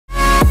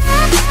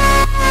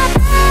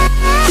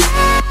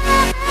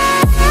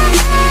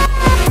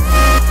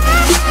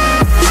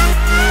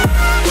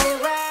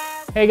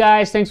Hey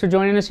guys, thanks for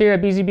joining us here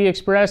at BZB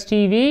Express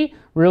TV.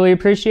 Really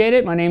appreciate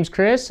it. My name's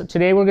Chris.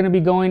 Today we're going to be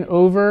going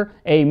over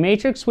a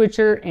matrix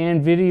switcher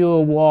and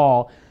video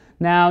wall.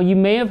 Now you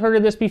may have heard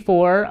of this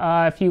before.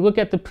 If you look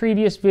at the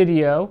previous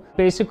video,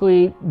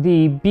 basically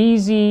the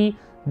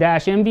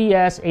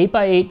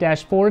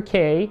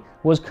BZ-MVS8x8-4K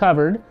was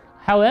covered.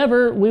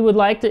 However, we would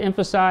like to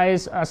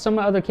emphasize some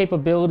other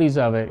capabilities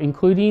of it,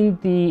 including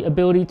the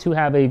ability to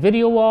have a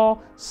video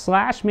wall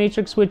 /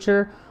 matrix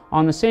switcher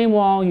on the same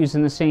wall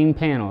using the same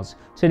panels.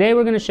 Today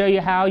we're going to show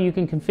you how you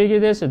can configure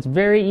this. It's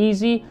very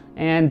easy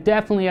and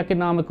definitely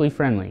economically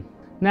friendly.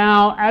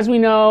 Now, as we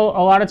know,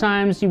 a lot of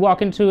times you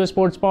walk into a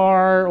sports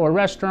bar or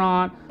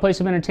restaurant, place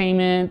of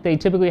entertainment, they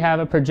typically have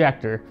a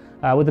projector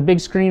with a big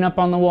screen up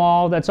on the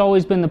wall. That's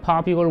always been the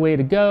popular way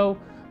to go.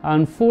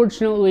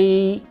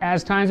 Unfortunately,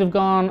 as times have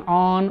gone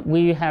on,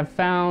 we have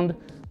found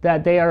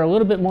that they are a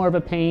little bit more of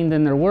a pain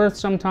than they're worth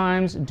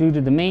sometimes due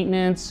to the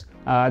maintenance,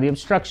 the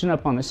obstruction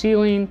up on the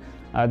ceiling,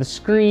 the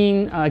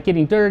screen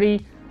getting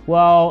dirty.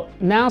 Well,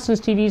 now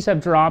since TVs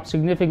have dropped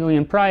significantly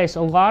in price,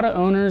 a lot of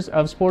owners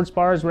of sports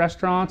bars,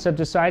 restaurants have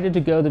decided to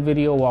go the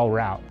video wall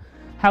route.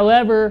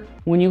 However,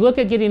 when you look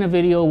at getting a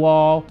video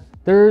wall,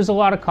 there's a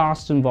lot of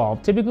costs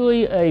involved.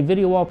 Typically, a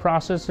video wall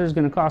processor is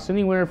going to cost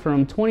anywhere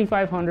from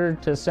 $2,500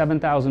 to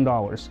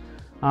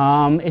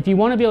 $7,000. If you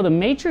want to be able to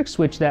matrix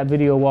switch that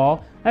video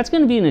wall, that's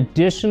going to be an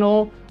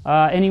additional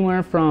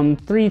anywhere from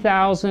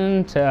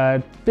 $3,000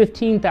 to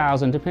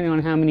 $15,000, depending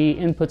on how many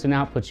inputs and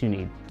outputs you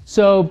need.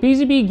 So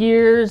BZB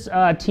Gear's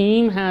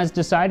team has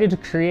decided to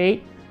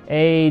create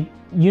a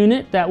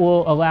unit that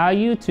will allow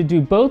you to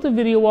do both the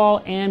video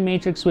wall and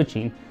matrix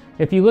switching.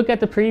 If you look at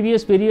the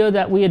previous video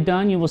that we had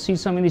done, you will see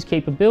some of these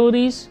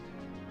capabilities.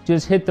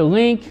 Just hit the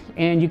link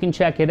and you can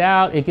check it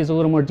out. It gives a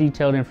little more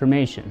detailed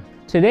information.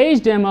 Today's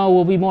demo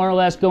will be more or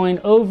less going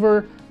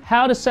over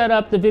how to set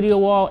up the video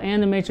wall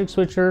and the matrix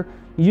switcher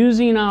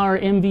using our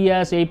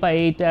MVS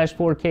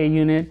 8x8-4K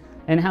unit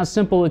and how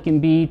simple it can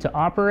be to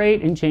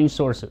operate and change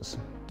sources.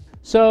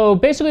 So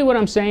basically what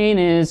I'm saying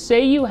is,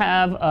 say you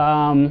have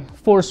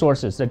 4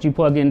 sources that you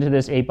plug into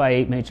this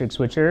 8x8 matrix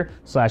switcher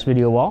 /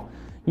 video wall.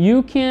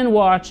 You can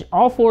watch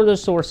all 4 of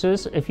those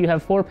sources if you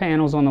have 4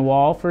 panels on the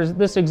wall. For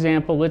this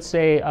example, let's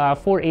say 4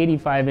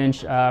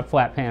 85-inch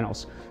flat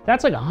panels.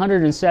 That's like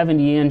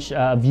 170-inch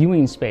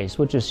viewing space,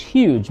 which is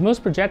huge.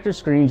 Most projector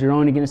screens you're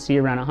only going to see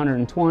around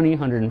 120,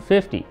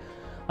 150.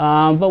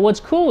 But what's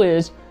cool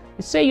is,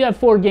 say you have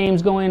 4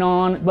 games going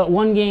on, but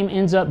one game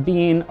ends up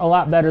being a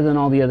lot better than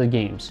all the other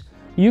games.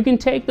 You can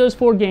take those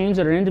 4 games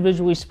that are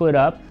individually split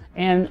up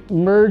and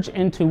merge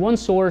into one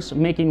source,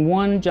 making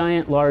one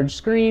giant large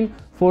screen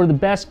for the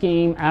best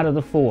game out of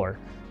the 4.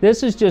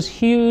 This is just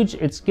huge.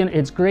 It's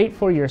great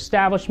for your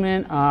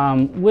establishment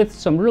with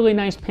some really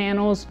nice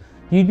panels.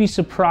 You'd be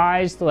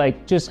surprised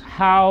like just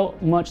how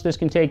much this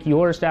can take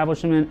your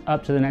establishment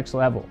up to the next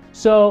level.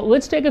 So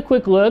let's take a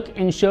quick look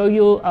and show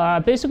you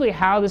basically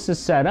how this is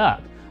set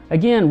up.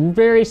 Again,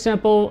 very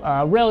simple,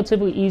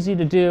 relatively easy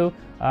to do.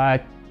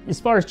 As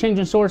far as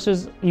changing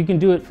sources, you can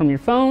do it from your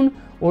phone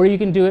or you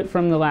can do it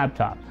from the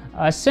laptop.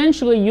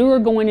 Essentially, you are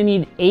going to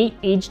need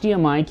 8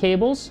 HDMI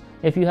cables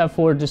if you have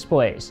 4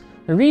 displays.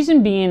 The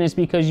reason being is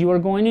because you are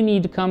going to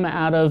need to come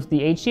out of the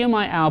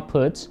HDMI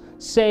outputs,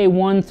 say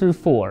 1 through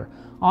 4.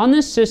 On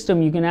this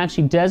system, you can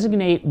actually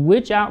designate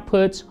which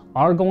outputs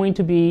are going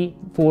to be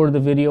for the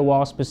video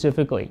wall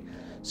specifically.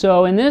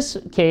 So in this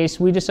case,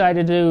 we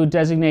decided to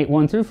designate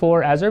 1 through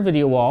 4 as our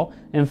video wall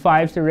and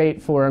 5 through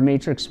 8 for our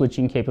matrix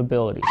switching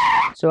capabilities.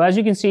 So as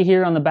you can see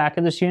here on the back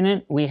of this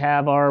unit, we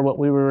have our, what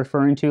we were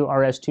referring to,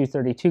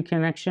 RS-232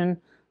 connection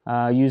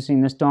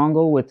using this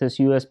dongle with this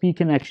USB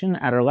connection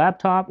at our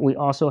laptop. We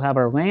also have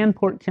our LAN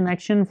port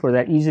connection for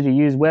that easy to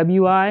use web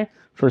UI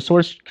for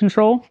source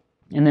control.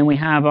 And then we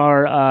have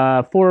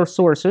our 4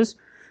 sources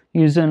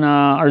using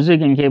our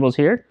Zigbee cables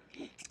here.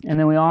 And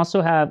then we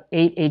also have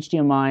 8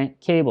 HDMI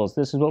cables.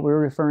 This is what we were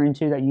referring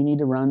to that you need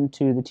to run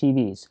to the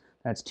TVs.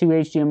 That's 2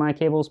 HDMI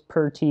cables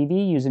per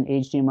TV using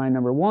HDMI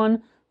number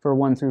 1 for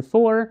 1 through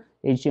 4,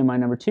 HDMI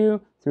number 2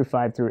 through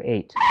 5 through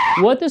 8.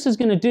 What this is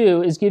going to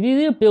do is give you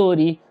the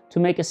ability to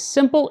make a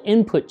simple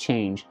input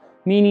change,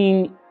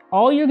 meaning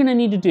all you're going to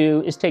need to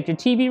do is take your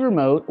TV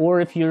remote,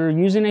 or if you're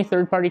using a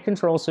third-party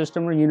control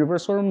system or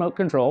universal remote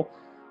control,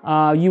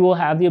 you will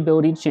have the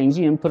ability to change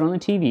the input on the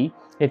TV.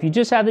 If you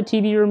just have the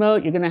TV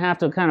remote, you're going to have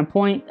to kind of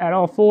point at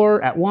all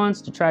 4 at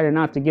once to try to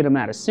not to get them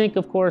out of sync,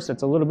 of course.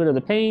 That's a little bit of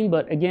the pain,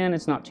 but again,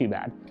 it's not too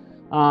bad.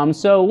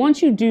 So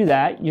once you do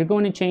that, you're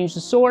going to change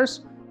the source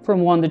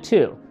from 1 to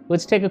 2.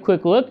 Let's take a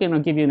quick look and I'll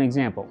give you an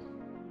example.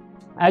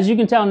 As you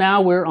can tell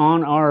now, we're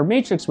on our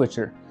matrix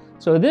switcher.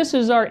 So this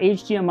is our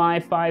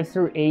HDMI 5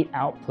 through 8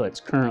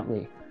 outputs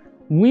currently.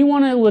 We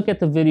want to look at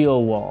the video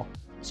wall.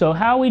 So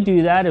how we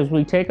do that is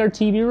we take our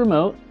TV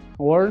remote,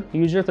 or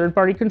use your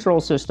third-party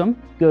control system,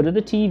 go to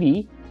the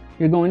TV,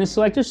 you're going to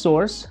select your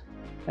source,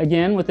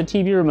 again with the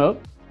TV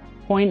remote,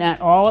 point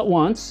at all at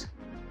once,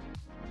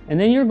 and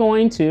then you're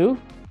going to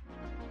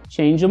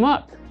change them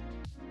up.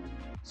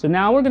 So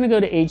now we're going to go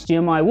to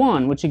HDMI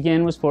 1, which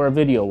again was for a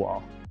video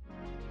wall.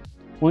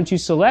 Once you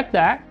select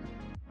that,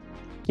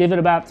 give it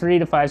about 3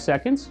 to 5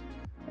 seconds,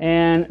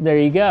 and there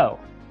you go.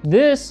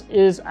 This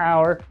is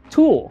our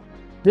tool.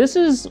 This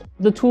is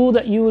the tool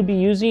that you would be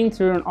using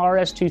through an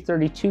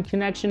RS-232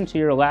 connection to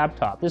your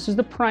laptop. This is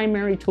the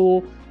primary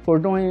tool for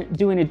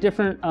doing a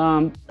different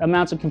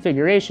amounts of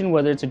configuration,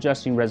 whether it's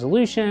adjusting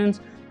resolutions,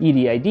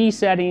 EDID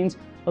settings,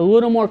 a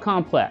little more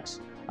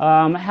complex.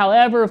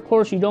 However, of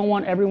course, you don't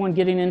want everyone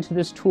getting into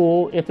this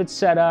tool if it's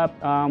set up,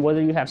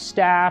 whether you have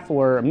staff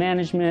or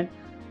management.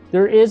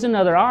 There is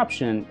another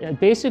option.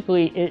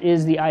 Basically, it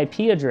is the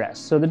IP address.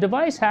 So the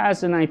device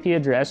has an IP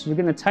address. You're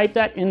going to type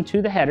that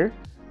into the header,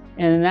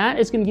 and that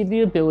is going to give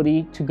you the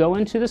ability to go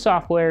into the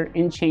software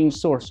and change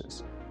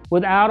sources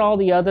without all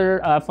the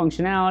other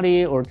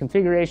functionality or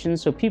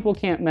configurations, so people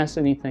can't mess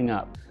anything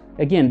up.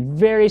 Again,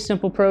 very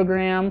simple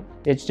program.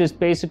 It's just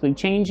basically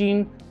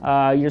changing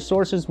your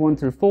sources 1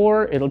 through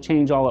 4. It'll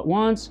change all at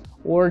once,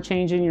 or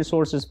changing your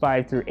sources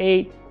 5 through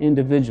 8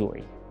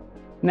 individually.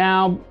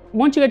 Now,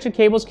 once you get your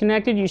cables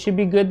connected, you should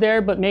be good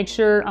there, but make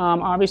sure,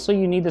 obviously,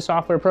 you need the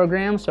software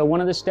program. So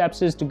one of the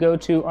steps is to go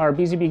to our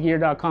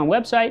BZBGEAR.com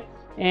website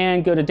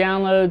and go to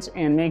downloads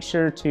and make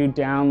sure to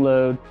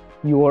download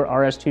your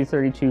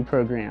RS-232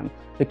 program.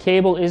 The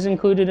cable is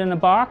included in the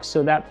box,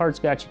 so that part's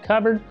got you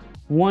covered.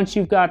 Once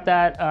you've got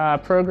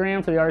that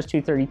program for the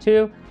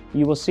RS-232,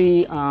 you will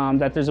see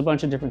that there's a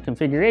bunch of different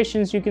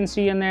configurations you can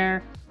see in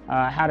there,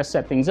 how to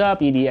set things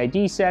up,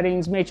 EDID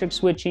settings, matrix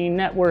switching,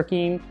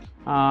 networking,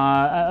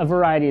 a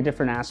variety of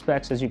different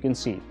aspects, as you can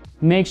see.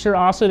 Make sure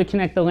also to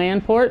connect the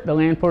LAN port. The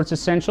LAN port's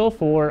essential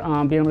for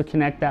being able to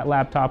connect that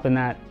laptop and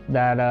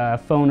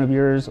that phone of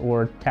yours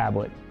or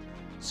tablet.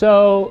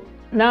 So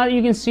now that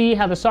you can see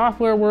how the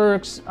software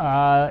works,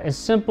 as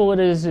simple it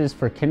is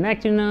for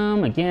connecting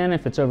them. Again,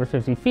 if it's over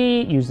 50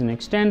 feet, use an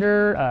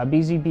extender.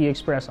 BZB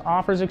Express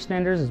offers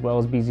extenders as well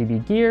as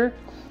BZB Gear.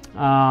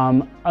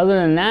 Other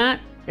than that,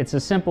 it's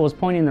as simple as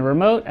pointing the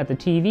remote at the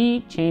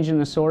TV, changing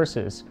the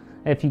sources.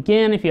 If you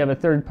have a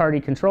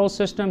third-party control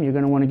system, you're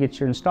going to want to get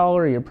your installer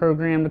or your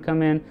program to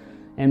come in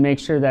and make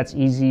sure that's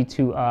easy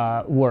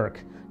to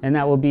work. And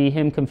that will be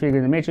him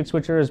configuring the matrix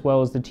switcher as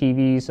well as the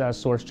TV's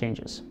source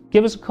changes.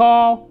 Give us a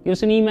call, give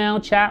us an email,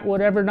 chat,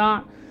 whatever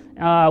not.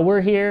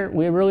 We're here.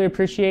 We really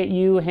appreciate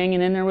you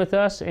hanging in there with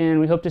us, and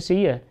we hope to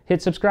see you.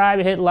 Hit subscribe,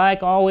 hit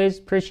like, always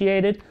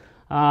appreciated.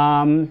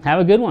 Have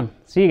a good one.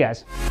 See you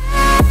guys.